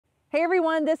Hey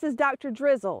everyone, this is Dr.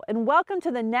 Drizzle, and welcome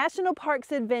to the National Parks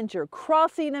Adventure,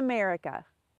 Crossing America.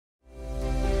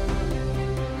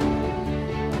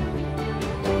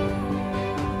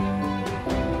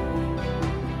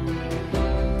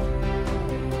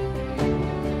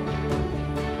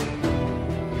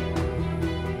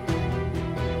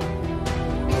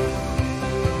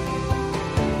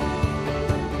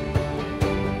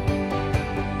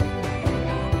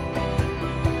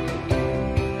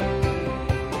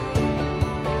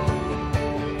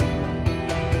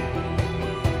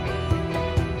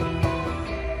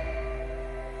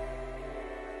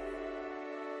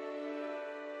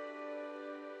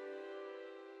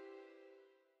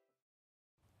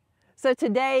 So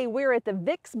today we're at the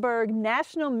Vicksburg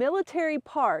National Military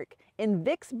Park in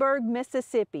Vicksburg,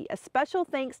 Mississippi. A special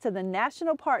thanks to the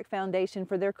National Park Foundation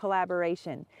for their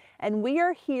collaboration. And we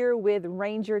are here with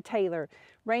Ranger Taylor.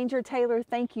 Ranger Taylor,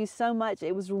 thank you so much.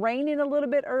 It was raining a little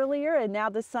bit earlier and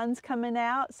now the sun's coming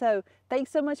out. So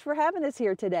thanks so much for having us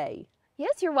here today.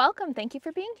 Yes, you're welcome. Thank you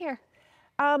for being here.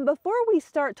 Before we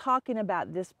start talking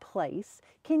about this place,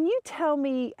 can you tell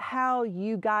me how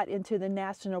you got into the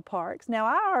national parks? Now,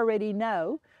 I already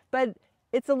know, but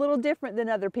it's a little different than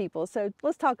other people, so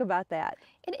let's talk about that.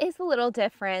 It is a little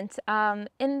different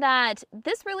in that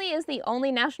this really is the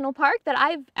only national park that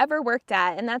I've ever worked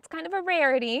at, and that's kind of a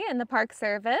rarity in the Park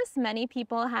Service. Many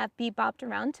people have bebopped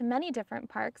around to many different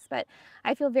parks, but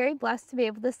I feel very blessed to be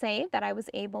able to say that I was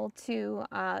able to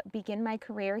begin my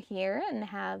career here and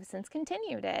have since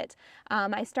continued it.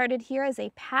 I started here as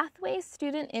a Pathways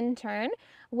student intern,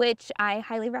 which I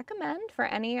highly recommend for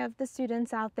any of the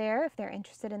students out there if they're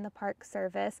interested in the Park Service.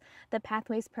 The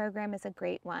Pathways program is a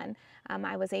great one.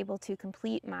 I was able to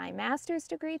complete my master's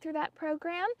degree through that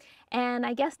program, and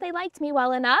I guess they liked me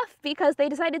well enough because they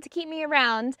decided to keep me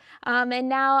around, and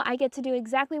now I get to do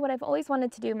exactly what I've always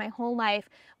wanted to do my whole life,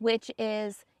 which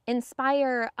is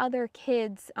inspire other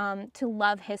kids to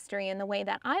love history in the way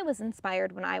that I was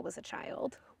inspired when I was a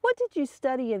child. What did you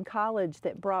study in college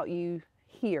that brought you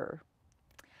here?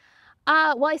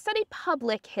 Well, I studied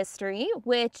public history,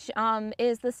 which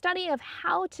is the study of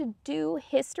how to do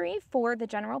history for the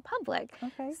general public.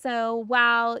 Okay. So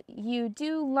while you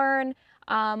do learn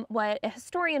what a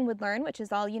historian would learn, which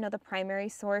is all, the primary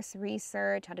source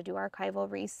research, how to do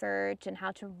archival research, and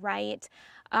how to write,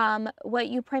 what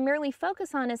you primarily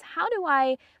focus on is how do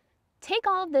I take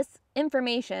all of this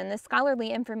information, this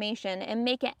scholarly information, and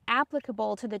make it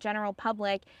applicable to the general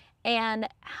public and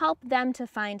help them to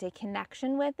find a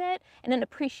connection with it and an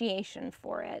appreciation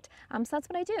for it. So that's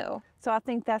what I do. So I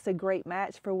think that's a great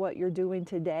match for what you're doing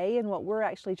today and what we're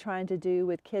actually trying to do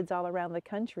with kids all around the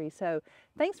country. So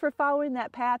thanks for following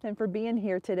that path and for being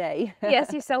here today.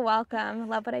 Yes, you're so welcome.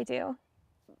 Love what I do.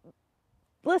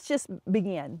 Let's just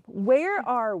begin. Where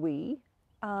are we?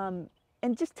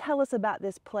 And just tell us about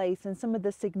this place and some of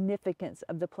the significance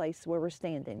of the place where we're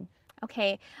standing.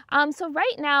 Okay, so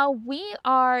right now we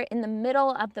are in the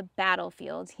middle of the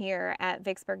battlefield here at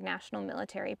Vicksburg National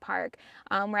Military Park.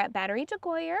 We're at Battery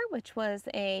DeGoyer, which was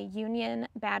a Union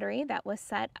battery that was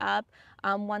set up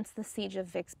once the siege of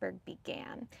Vicksburg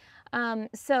began.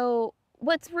 So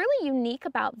what's really unique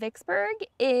about Vicksburg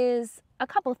is a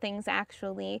couple things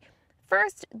actually.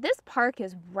 First, this park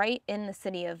is right in the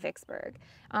city of Vicksburg.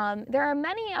 There are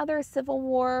many other Civil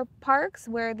War parks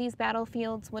where these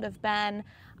battlefields would have been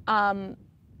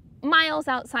miles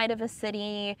outside of a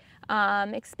city,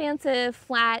 expansive,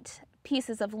 flat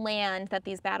pieces of land that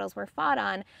these battles were fought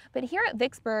on. But here at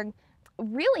Vicksburg,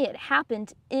 really it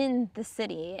happened in the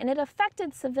city, and it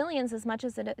affected civilians as much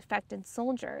as it affected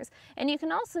soldiers. And you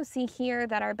can also see here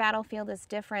that our battlefield is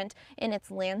different in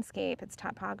its landscape, its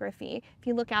topography. If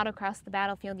you look out across the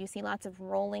battlefield, you see lots of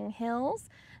rolling hills.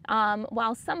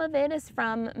 While some of it is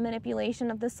from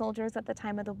manipulation of the soldiers at the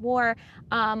time of the war,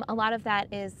 a lot of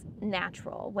that is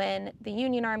natural. When the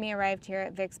Union Army arrived here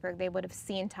at Vicksburg, they would have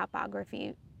seen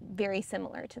topography very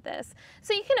similar to this.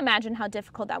 So you can imagine how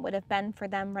difficult that would have been for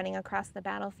them running across the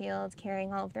battlefield,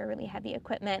 carrying all of their really heavy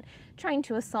equipment, trying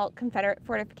to assault Confederate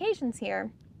fortifications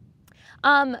here.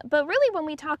 But really when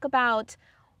we talk about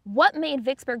what made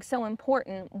Vicksburg so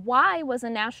important, why was a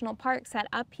national park set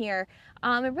up here,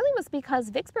 it really was because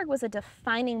Vicksburg was a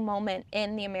defining moment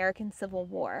in the American Civil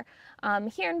War.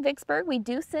 Here in Vicksburg, we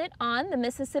do sit on the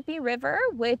Mississippi River,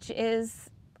 which is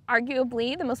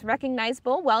arguably the most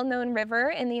recognizable, well-known river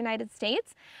in the United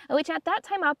States, which at that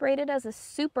time operated as a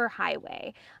super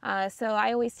highway. So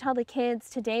I always tell the kids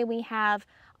today we have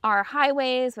our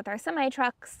highways with our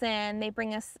semi-trucks, and they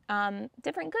bring us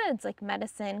different goods like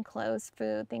medicine, clothes,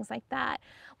 food, things like that.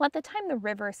 Well, at the time, the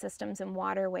river systems and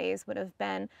waterways would have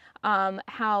been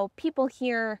how people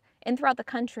here and throughout the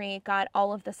country got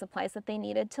all of the supplies that they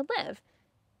needed to live.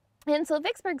 And so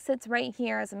Vicksburg sits right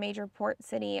here as a major port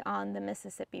city on the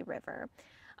Mississippi River.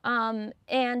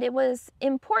 And it was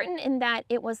important in that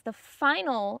it was the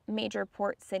final major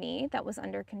port city that was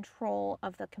under control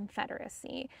of the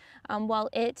Confederacy, while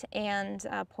it and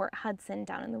Port Hudson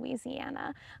down in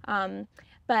Louisiana.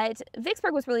 But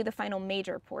Vicksburg was really the final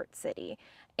major port city.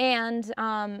 And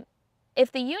if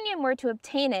the Union were to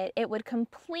obtain it, it would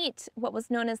complete what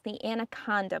was known as the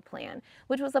Anaconda Plan,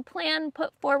 which was a plan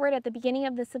put forward at the beginning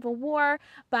of the Civil War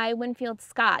by Winfield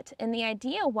Scott. And the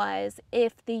idea was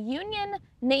if the Union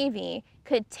Navy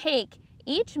could take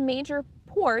each major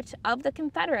port of the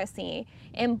Confederacy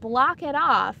and block it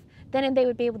off, then they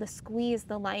would be able to squeeze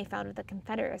the life out of the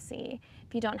Confederacy.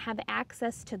 If you don't have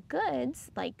access to goods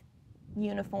like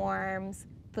uniforms,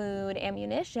 food,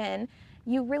 ammunition,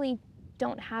 you really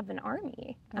don't have an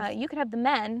army. You could have the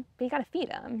men, but you got to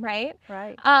feed them, right?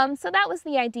 Right. So that was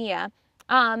the idea.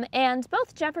 And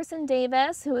both Jefferson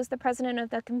Davis, who was the president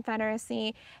of the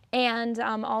Confederacy, and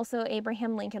also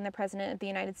Abraham Lincoln, the president of the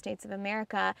United States of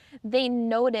America, they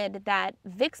noted that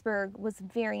Vicksburg was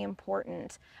very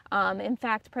important. In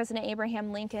fact, President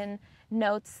Abraham Lincoln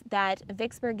notes that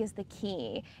Vicksburg is the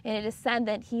key. And it is said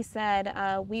that he said,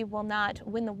 we will not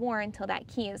win the war until that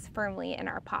key is firmly in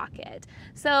our pocket.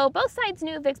 So both sides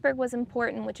knew Vicksburg was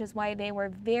important, which is why they were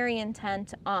very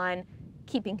intent on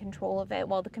keeping control of it,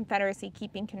 while the Confederacy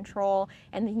keeping control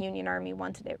and the Union Army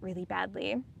wanted it really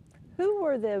badly. Who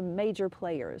were the major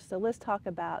players? So let's talk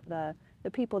about the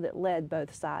people that led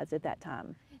both sides at that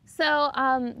time. So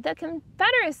the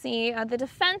Confederacy, the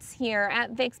defense here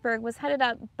at Vicksburg was headed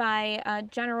up by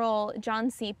General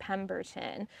John C.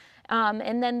 Pemberton.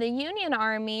 And then the Union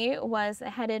Army was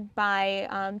headed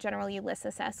by General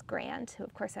Ulysses S. Grant, who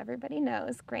of course everybody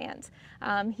knows Grant.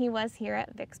 He was here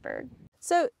at Vicksburg.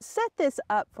 So set this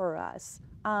up for us.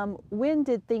 When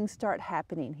did things start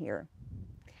happening here?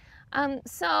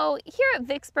 So here at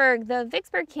Vicksburg, the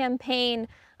Vicksburg campaign,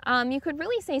 you could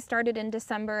really say started in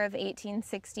December of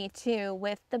 1862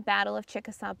 with the Battle of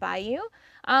Chickasaw Bayou,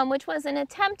 which was an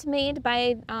attempt made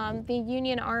by the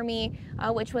Union Army,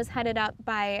 which was headed up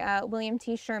by William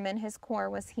T. Sherman. His corps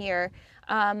was here.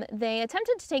 They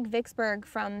attempted to take Vicksburg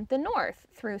from the north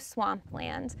through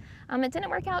swampland. It didn't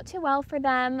work out too well for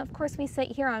them. Of course, we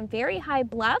sit here on very high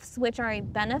bluffs, which are a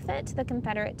benefit to the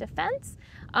Confederate defense.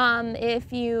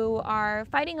 If you are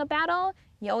fighting a battle,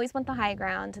 you always want the high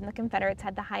ground, and the Confederates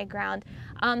had the high ground.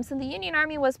 So the Union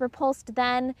Army was repulsed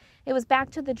then. It was back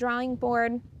to the drawing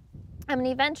board. And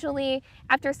eventually,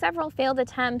 after several failed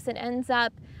attempts, it ends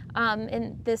up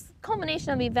in this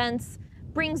culmination of events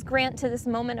brings Grant to this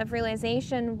moment of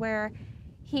realization where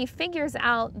he figures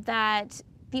out that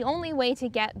the only way to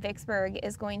get Vicksburg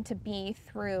is going to be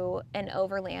through an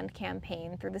overland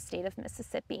campaign through the state of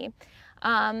Mississippi.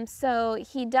 So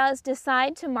he does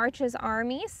decide to march his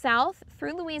army south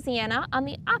through Louisiana on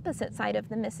the opposite side of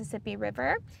the Mississippi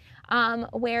River,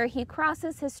 where he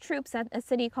crosses his troops at a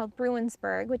city called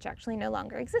Bruinsburg, which actually no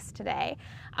longer exists today.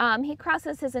 He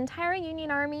crosses his entire Union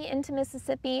Army into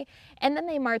Mississippi, and then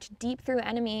they march deep through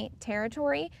enemy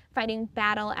territory, fighting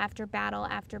battle after battle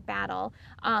after battle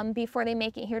before they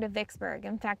make it here to Vicksburg.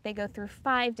 In fact, they go through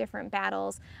 5 different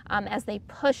battles as they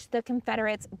push the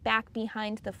Confederates back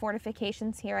behind the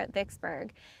fortifications here at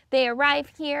Vicksburg. They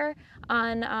arrive here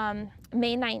on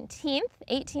May 19th,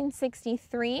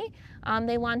 1863.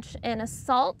 They launch an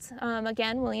assault.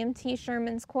 Again, William T.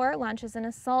 Sherman's corps launches an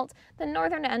assault the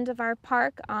northern end of our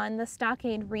park on the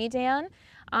Stockade Redan,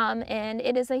 and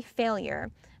it is a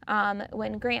failure.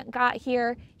 When Grant got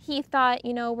here, he thought,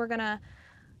 you know, we're going to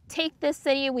take this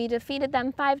city. We defeated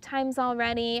them 5 times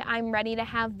already. I'm ready to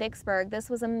have Vicksburg. This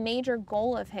was a major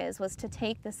goal of his, was to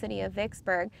take the city of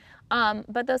Vicksburg.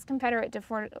 But those Confederate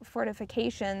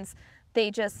fortifications,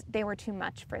 they were too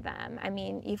much for them. I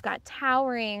mean, you've got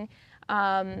towering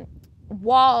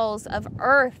walls of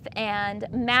earth and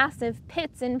massive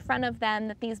pits in front of them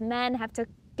that these men have to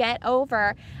get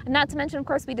over. Not to mention, of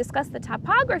course, we discussed the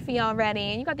topography already,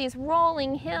 and you got these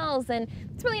rolling hills, and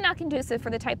it's really not conducive for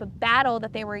the type of battle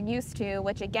that they were used to,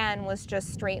 which again was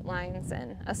just straight lines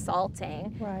and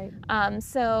assaulting. Right.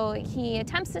 So he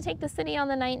attempts to take the city on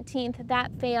the 19th.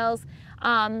 That fails.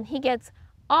 He gets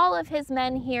all of his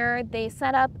men here. They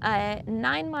set up a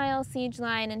 9-mile siege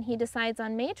line, and he decides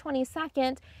on May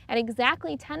 22nd at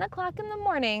exactly 10 o'clock in the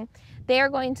morning, they are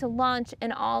going to launch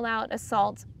an all-out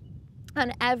assault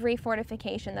on every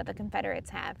fortification that the Confederates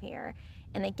have here.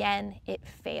 And again, it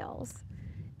fails.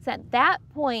 It's at that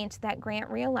point that Grant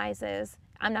realizes,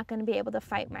 I'm not going to be able to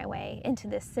fight my way into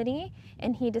this city,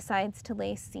 and he decides to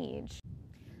lay siege.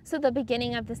 So the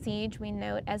beginning of the siege we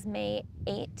note as May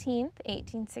 18th,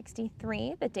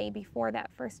 1863, the day before that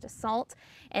first assault,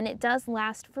 and it does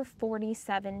last for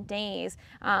 47 days.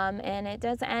 And it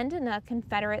does end in a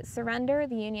Confederate surrender.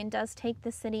 The Union does take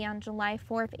the city on July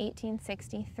 4th,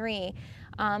 1863,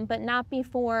 but not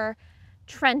before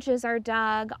trenches are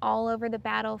dug all over the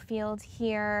battlefield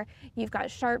here. You've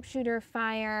got sharpshooter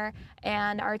fire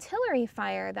and artillery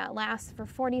fire that lasts for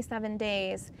 47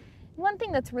 days. One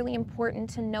thing that's really important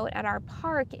to note at our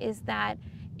park is that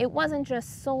it wasn't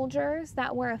just soldiers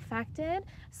that were affected,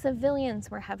 civilians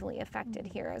were heavily affected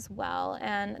here as well.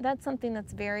 And that's something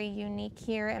that's very unique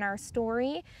here in our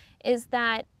story, is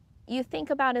that you think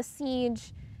about a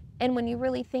siege, and when you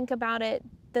really think about it,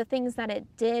 the things that it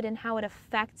did and how it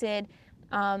affected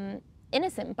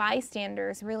innocent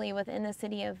bystanders really within the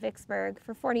city of Vicksburg.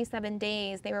 For 47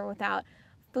 days, they were without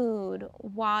food,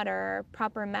 water,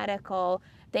 proper medical.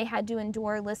 They had to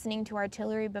endure listening to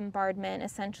artillery bombardment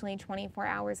essentially 24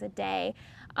 hours a day.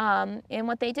 And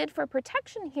what they did for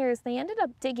protection here is they ended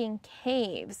up digging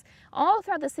caves all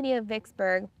throughout the city of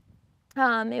Vicksburg.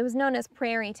 It was known as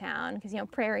Prairie Town because, you know,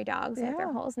 prairie dogs have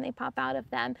their holes and they pop out of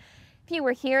them. If you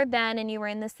were here then and you were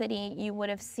in the city, you would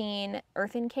have seen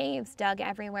earthen caves dug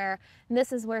everywhere. And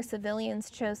this is where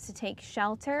civilians chose to take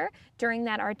shelter during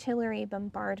that artillery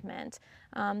bombardment.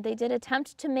 They did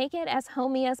attempt to make it as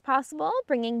homey as possible,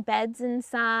 bringing beds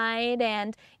inside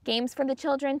and games for the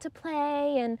children to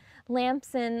play and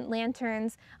lamps and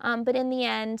lanterns. But in the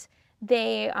end,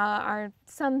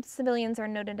 some civilians are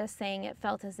noted as saying it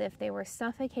felt as if they were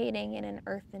suffocating in an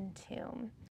earthen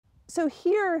tomb. So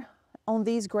here on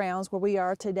these grounds where we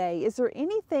are today, is there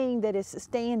anything that is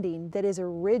standing that is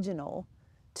original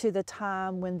to the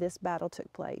time when this battle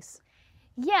took place?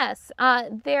 Yes,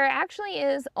 there actually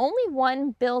is only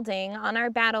one building on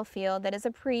our battlefield that is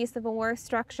a pre-Civil War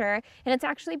structure, and it's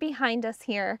actually behind us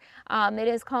here. It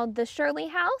is called the Shirley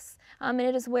House, and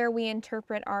it is where we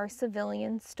interpret our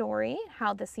civilian story,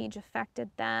 how the siege affected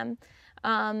them.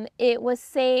 It was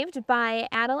saved by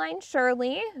Adeline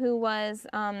Shirley, who was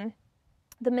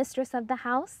the mistress of the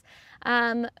house.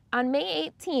 On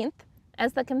May 18th,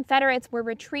 as the Confederates were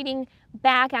retreating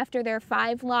back after their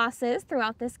 5 losses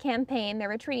throughout this campaign, they're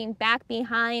retreating back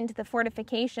behind the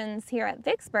fortifications here at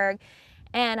Vicksburg,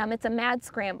 and it's a mad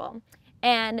scramble.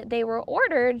 And they were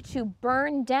ordered to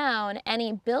burn down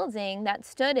any building that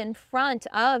stood in front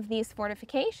of these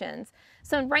fortifications.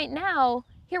 So right now,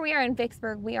 here we are in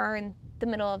Vicksburg, we are in the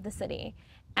middle of the city.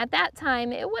 At that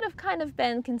time, it would have kind of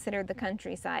been considered the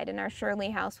countryside, and our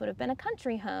Shirley house would have been a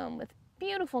country home with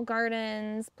beautiful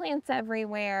gardens, plants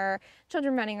everywhere,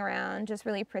 children running around, just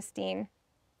really pristine.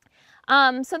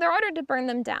 So they're ordered to burn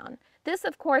them down. This,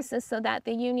 of course, is so that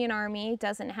the Union Army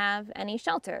doesn't have any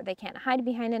shelter. They can't hide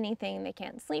behind anything. They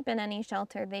can't sleep in any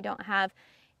shelter. They don't have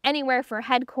anywhere for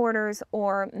headquarters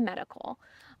or medical.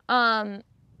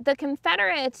 The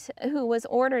Confederate who was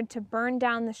ordered to burn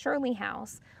down the Shirley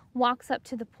house walks up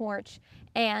to the porch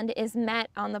and is met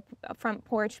on the front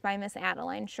porch by Miss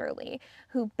Adeline Shirley,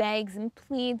 who begs and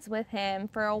pleads with him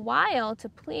for a while to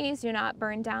please do not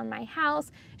burn down my house.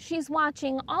 She's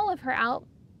watching all of her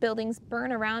outbuildings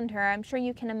burn around her. I'm sure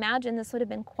you can imagine this would have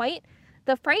been quite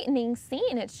the frightening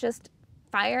scene. It's just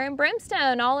fire and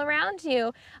brimstone all around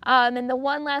you. And the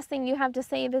one last thing you have to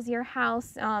save is your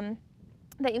house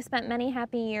that you've spent many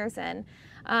happy years in.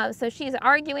 So she's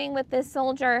arguing with this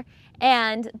soldier,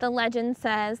 and the legend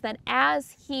says that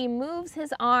as he moves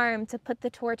his arm to put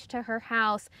the torch to her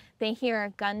house, they hear a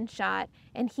gunshot,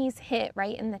 and he's hit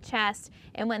right in the chest.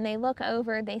 And when they look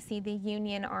over, they see the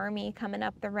Union Army coming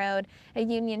up the road. A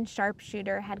Union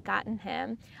sharpshooter had gotten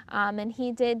him, and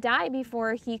he did die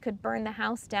before he could burn the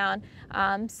house down.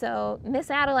 So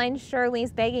Miss Adeline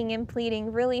Shirley's begging and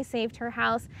pleading really saved her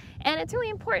house, and it's really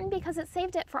important because it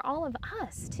saved it for all of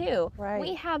us too. Right.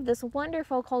 We have this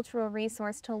wonderful cultural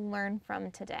resource to learn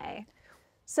from today.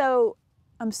 So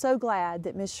I'm so glad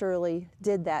that Miss Shirley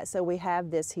did that, so we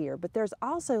have this here. But there's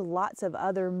also lots of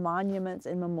other monuments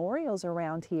and memorials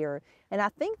around here, and I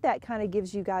think that kind of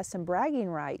gives you guys some bragging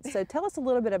rights. So tell us a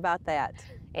little bit about that.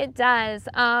 It does.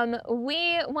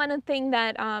 One thing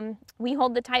that we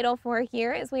hold the title for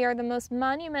here is we are the most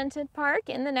monumented park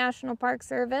in the National Park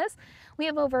Service. We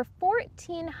have over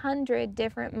 1,400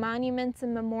 different monuments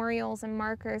and memorials and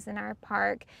markers in our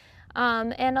park.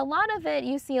 And a lot of it,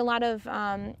 you see a lot of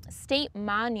state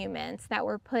monuments that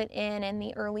were put in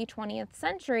the early 20th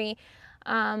century.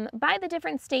 by the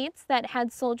different states that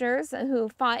had soldiers who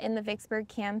fought in the Vicksburg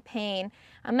campaign.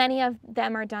 Many of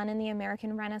them are done in the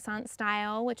American Renaissance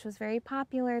style, which was very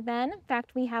popular then. In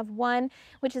fact, we have one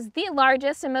which is the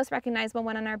largest and most recognizable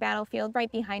one on our battlefield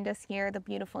right behind us here, the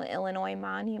beautiful Illinois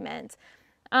Monument.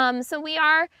 So we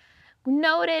are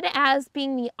noted as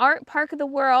being the art park of the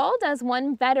world, as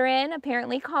one veteran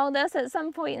apparently called us at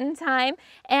some point in time,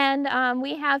 and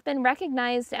we have been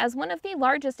recognized as one of the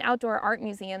largest outdoor art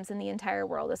museums in the entire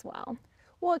world as well.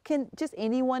 Well, can just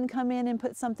anyone come in and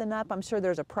put something up? I'm sure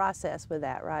there's a process with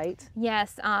that, right?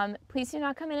 Yes, please do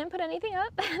not come in and put anything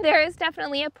up. There is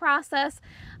definitely a process.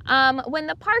 When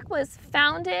the park was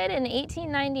founded in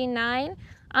 1899,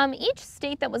 each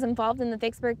state that was involved in the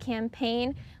Vicksburg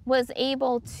campaign was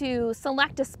able to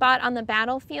select a spot on the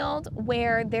battlefield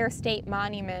where their state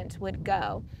monument would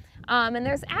go. And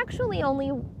there's actually only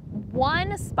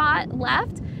one spot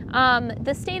left.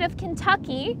 The state of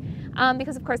Kentucky,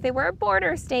 because of course they were a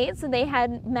border state, so they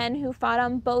had men who fought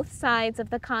on both sides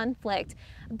of the conflict.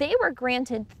 They were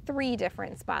granted 3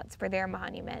 different spots for their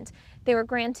monument. They were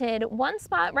granted one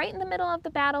spot right in the middle of the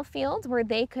battlefield where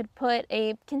they could put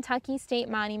a Kentucky state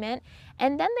monument,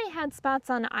 and then they had spots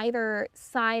on either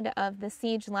side of the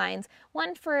siege lines,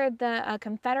 one for the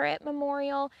Confederate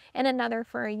memorial and another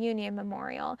for a Union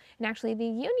memorial. And actually the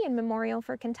Union memorial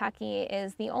for Kentucky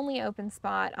is the only open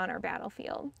spot on our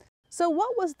battlefield. So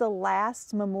what was the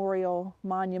last memorial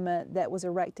monument that was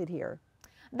erected here?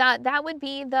 That would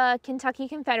be the Kentucky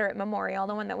Confederate Memorial,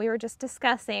 the one that we were just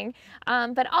discussing.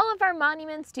 But all of our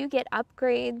monuments do get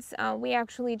upgrades. We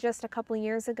actually just a couple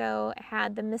years ago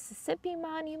had the Mississippi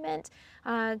Monument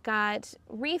got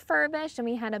refurbished, and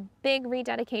we had a big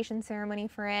rededication ceremony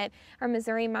for it. Our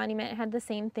Missouri Monument had the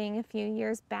same thing a few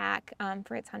years back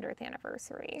for its 100th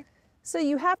anniversary. So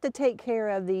you have to take care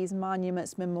of these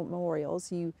monuments,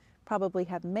 memorials. You probably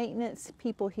have maintenance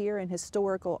people here and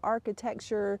historical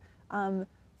architecture,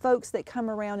 folks that come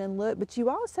around and look, but you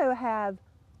also have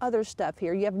other stuff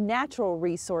here. You have natural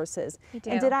resources. We do.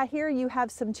 And did I hear you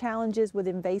have some challenges with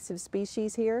invasive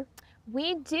species here?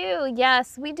 We do,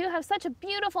 yes. We do have such a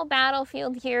beautiful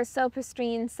battlefield here, so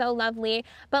pristine, so lovely.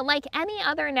 But like any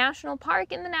other national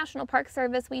park, in the National Park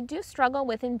Service, we do struggle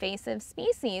with invasive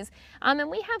species. And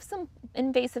we have some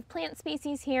invasive plant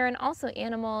species here, and also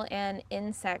animal and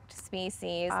insect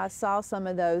species. I saw some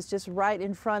of those just right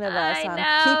in front of us. I I'm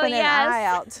know, keeping an eye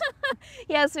out.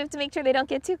 Yes, we have to make sure they don't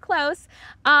get too close.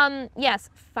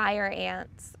 Yes, fire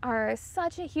ants are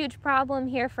such a huge problem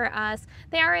here for us.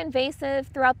 They are invasive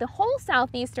throughout the whole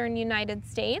southeastern United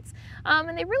States,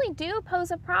 and they really do pose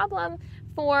a problem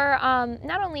for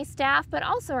not only staff but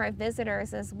also our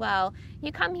visitors as well.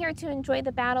 You come here to enjoy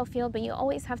the battlefield, but you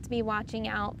always have to be watching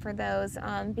out for those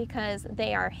because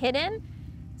they are hidden,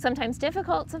 sometimes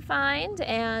difficult to find,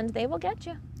 and they will get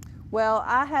you. Well,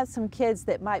 I have some kids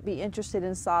that might be interested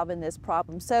in solving this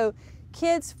problem. So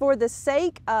kids, for the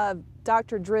sake of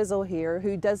Dr. Drizzle here,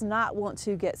 who does not want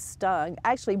to get stung,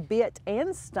 actually bit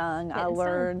and stung, I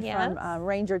learned from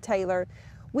Ranger Taylor,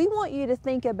 we want you to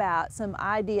think about some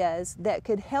ideas that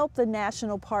could help the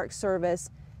National Park Service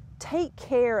take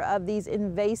care of these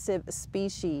invasive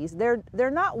species.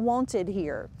 They're not wanted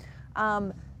here.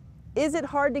 Is it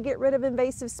hard to get rid of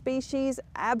invasive species?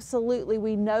 Absolutely,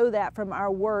 we know that from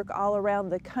our work all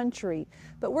around the country.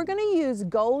 But we're going to use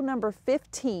goal number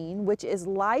 15, which is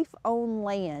life on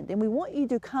land. And we want you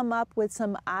to come up with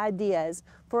some ideas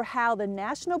for how the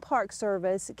National Park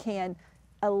Service can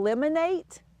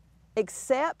eliminate,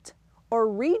 accept, or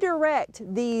redirect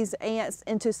these ants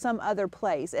into some other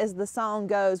place. As the song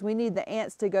goes, we need the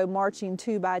ants to go marching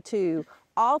 2 by 2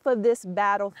 off of this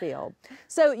battlefield.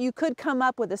 So you could come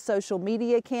up with a social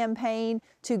media campaign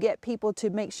to get people to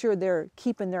make sure they're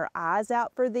keeping their eyes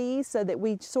out for these, so that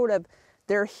we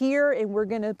they're here and we're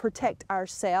going to protect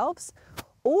ourselves.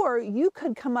 Or you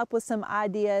could come up with some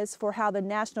ideas for how the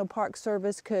National Park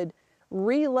Service could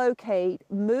relocate,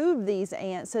 move these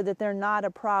ants so that they're not a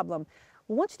problem.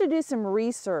 I want you to do some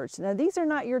research. Now, these are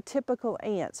not your typical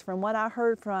ants. From what I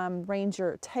heard from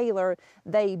Ranger Taylor,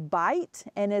 they bite,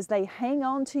 and as they hang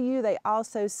on to you, they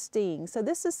also sting. So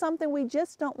this is something we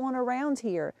just don't want around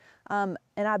here. And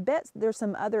I bet there's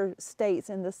some other states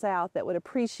in the South that would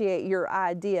appreciate your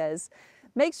ideas.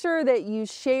 Make sure that you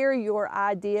share your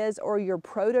ideas or your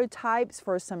prototypes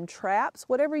for some traps,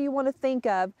 whatever you want to think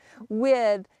of,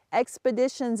 with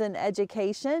Expeditions and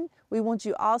Education. We want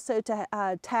you also to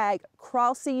tag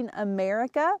Crossing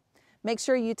America. Make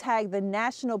sure you tag the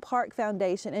National Park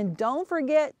Foundation, and don't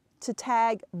forget to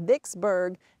tag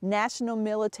Vicksburg National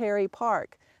Military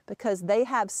Park, because they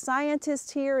have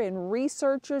scientists here and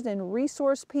researchers and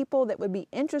resource people that would be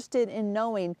interested in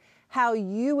knowing how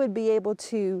you would be able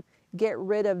to get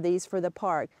rid of these for the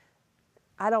park.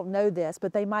 I don't know this,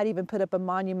 but they might even put up a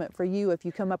monument for you if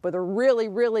you come up with a really,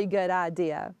 really good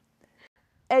idea.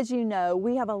 As you know,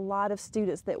 we have a lot of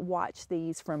students that watch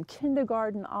these from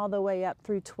kindergarten all the way up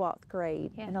through 12th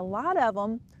grade. Yeah. And a lot of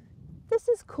them, this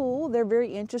is cool. They're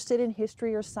very interested in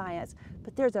history or science,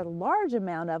 but there's a large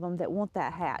amount of them that want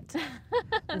that hat.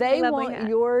 They want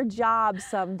your job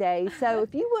someday. So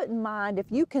if you wouldn't mind, if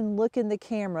you can look in the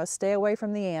camera, stay away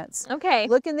from the ants. Okay.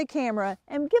 Look in the camera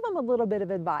and give them a little bit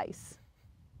of advice.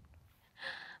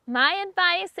 My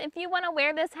advice, if you want to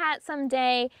wear this hat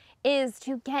someday, is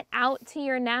to get out to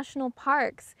your national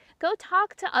parks. Go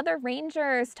talk to other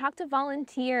rangers, talk to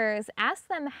volunteers, ask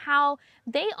them how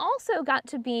they also got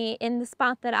to be in the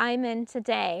spot that I'm in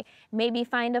today. Maybe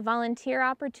find a volunteer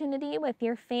opportunity with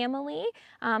your family.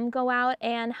 Go out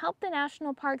and help the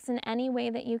national parks in any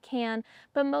way that you can,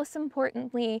 but most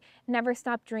importantly, never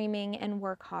stop dreaming and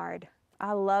work hard.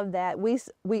 I love that.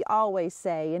 We always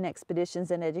say in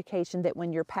Expeditions and Education that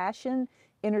when your passion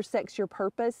intersects your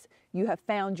purpose, you have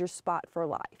found your spot for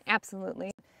life.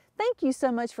 Absolutely. Thank you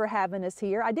so much for having us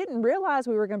here. I didn't realize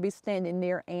we were going to be standing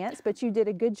near ants, but you did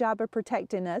a good job of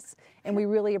protecting us, and we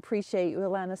really appreciate you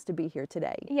allowing us to be here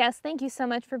today. Yes, thank you so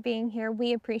much for being here.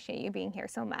 We appreciate you being here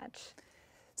so much.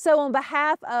 So on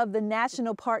behalf of the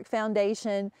National Park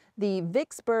Foundation, the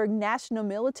Vicksburg National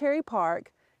Military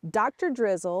Park, Dr.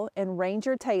 Drizzle and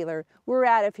Ranger Taylor, we're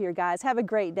out of here, guys. Have a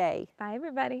great day. Bye,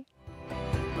 everybody.